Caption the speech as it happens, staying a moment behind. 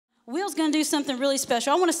Will's going to do something really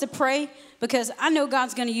special. I want us to pray because I know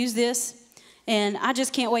God's going to use this, and I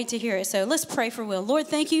just can't wait to hear it. So let's pray for Will. Lord,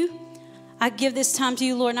 thank you. I give this time to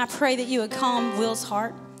you, Lord, and I pray that you would calm Will's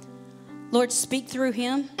heart. Lord, speak through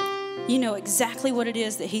him. You know exactly what it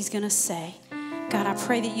is that he's going to say. God, I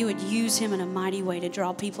pray that you would use him in a mighty way to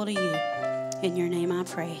draw people to you. In your name I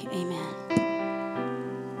pray, amen.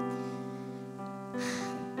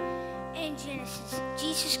 In Genesis,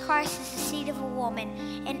 Jesus Christ is the seed of a woman.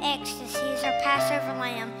 In Exodus, he is our Passover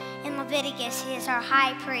lamb. In Leviticus, he is our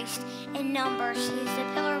high priest. In Numbers, he is the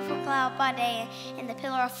pillar of a cloud by day and the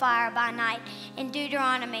pillar of fire by night. In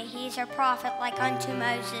Deuteronomy, he is our prophet like unto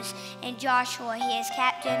Moses. In Joshua, he is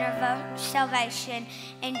captain of salvation.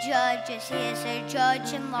 In Judges, he is our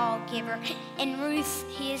judge and lawgiver. In Ruth,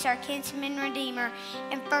 he is our kinsman redeemer.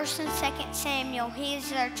 In 1st and 2nd Samuel, he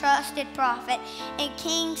is our trusted prophet. In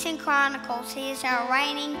Kings and Chronicles, he is our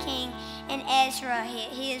reigning king. In Ezra,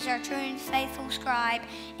 he is our true and faithful scribe.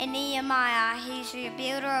 In Nehemiah, he's the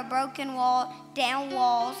builder of broken down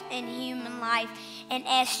walls in human life. In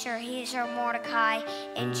Esther, he is our Mordecai.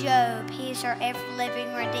 In Job, he is our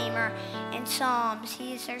ever-living Redeemer. In Psalms,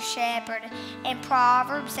 he is our shepherd. In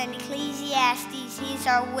Proverbs and Ecclesiastes, he is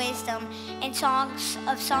our wisdom. In Songs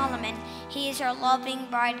of Solomon, he is our loving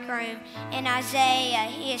bridegroom. In Isaiah,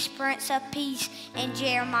 he is Prince of Peace. In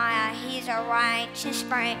Jeremiah, he is our righteous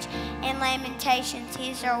branch. In Lamentations,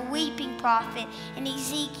 he is our weeping prophet. In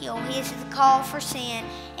Ezekiel, he is the call for sin.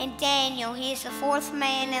 In Daniel, he is the fourth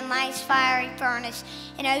man in life's fiery furnace.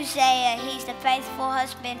 In Hosea, he's the faithful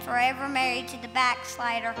husband forever married to the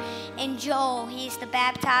backslider. In Joel, he is the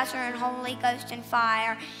baptizer in Holy Ghost and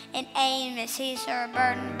fire. In Amos, he is our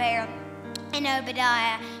burden bearer. In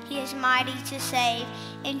Obadiah, he is mighty to save.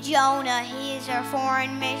 In Jonah, he is our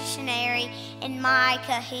foreign missionary. In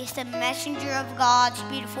Micah, he is the messenger of God's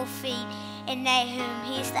beautiful feet. In Nahum,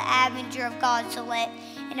 he is the avenger of God's elect.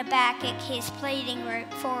 In Habakkuk, he is pleading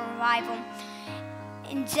for revival.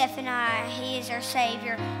 In Zephaniah, he is our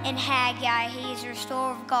Savior. In Haggai, he is the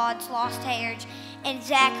restorer of God's lost heritage. In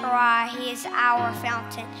Zechariah, he is our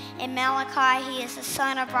fountain. In Malachi, he is the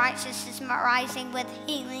Son of righteousness rising with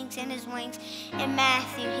healings in his wings. In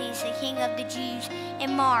Matthew, he is the King of the Jews.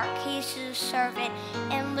 In Mark, he is the servant.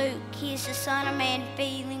 In Luke, he is the Son of Man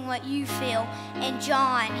feeling what you feel. In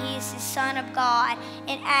John, he is the Son of God.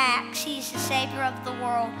 In Acts, he is the Savior of the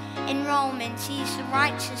world. In Romans, he is the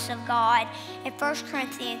righteousness of God. In 1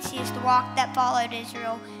 Corinthians, he is the rock that followed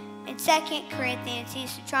Israel. In 2 Corinthians, he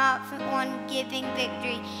is the triumphant one giving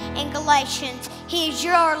victory. In Galatians, he is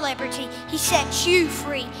your liberty. He sets you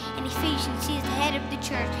free. In Ephesians, he is the head of the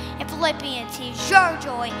church. In Philippians, he is your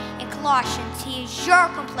joy. In Colossians, he is your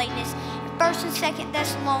completeness. In 1st and 2nd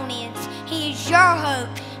Thessalonians, he is your hope.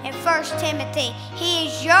 In 1 Timothy, he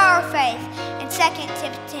is your faith. In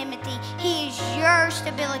 2 Timothy, he is your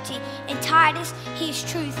stability. In Titus, he is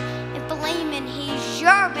truth. In Philemon, he is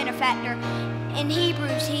your benefactor. In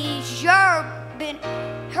Hebrews, he is your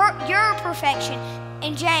perfection.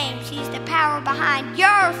 In James, he's the power behind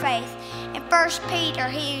your faith. In 1 Peter,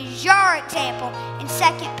 he is your example. In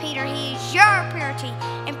 2 Peter, he is your purity.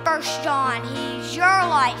 In 1 John, he is your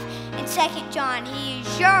life. In 2 John, he is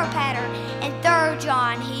your pattern. In 3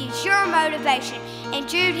 John, he is your motivation. In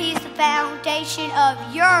Jude, he is the foundation of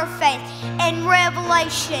your faith. In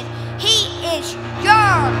Revelation, he is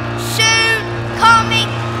your soon coming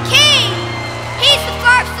King. He's the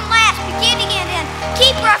first and last, beginning and end,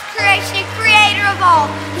 keeper of creation and creator of all.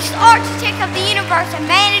 He's the architect of the universe and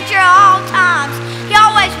manager of all times. He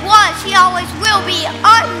always was, he always will be,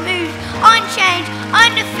 unmoved, unchanged,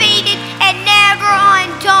 undefeated, and never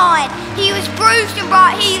undone. He was bruised and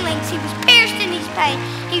brought healings. He was pierced in his pain.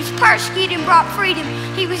 He was persecuted and brought freedom.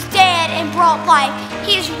 He was dead and brought life.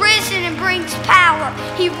 He is risen and brings power.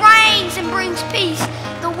 He reigns and brings peace.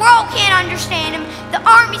 The world can't understand him. The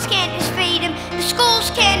armies can't defeat him. The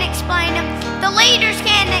schools can't explain him. The leaders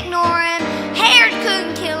can't ignore him. Herod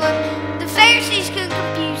couldn't kill him. The Pharisees couldn't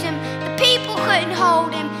confuse him. The people couldn't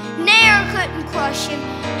hold him. Nero couldn't crush him.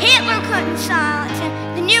 Hitler couldn't silence him.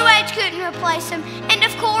 The New Age couldn't replace him. And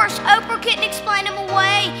of course, Oprah couldn't explain him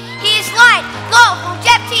away. He is light, love,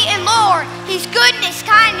 longevity, and Lord. His goodness,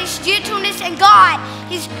 kindness, gentleness, and God.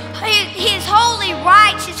 He is holy,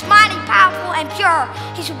 righteous, mighty, powerful, and pure.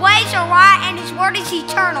 His ways are right, and his word is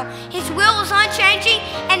eternal. His will is unchanging,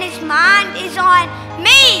 and his mind is on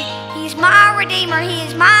me. He is my Redeemer. He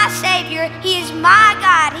is my Savior. He is my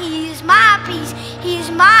God. He is my peace. He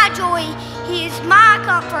is my joy. He is my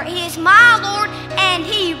comfort. He is my Lord, and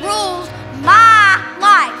he rules my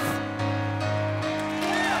life.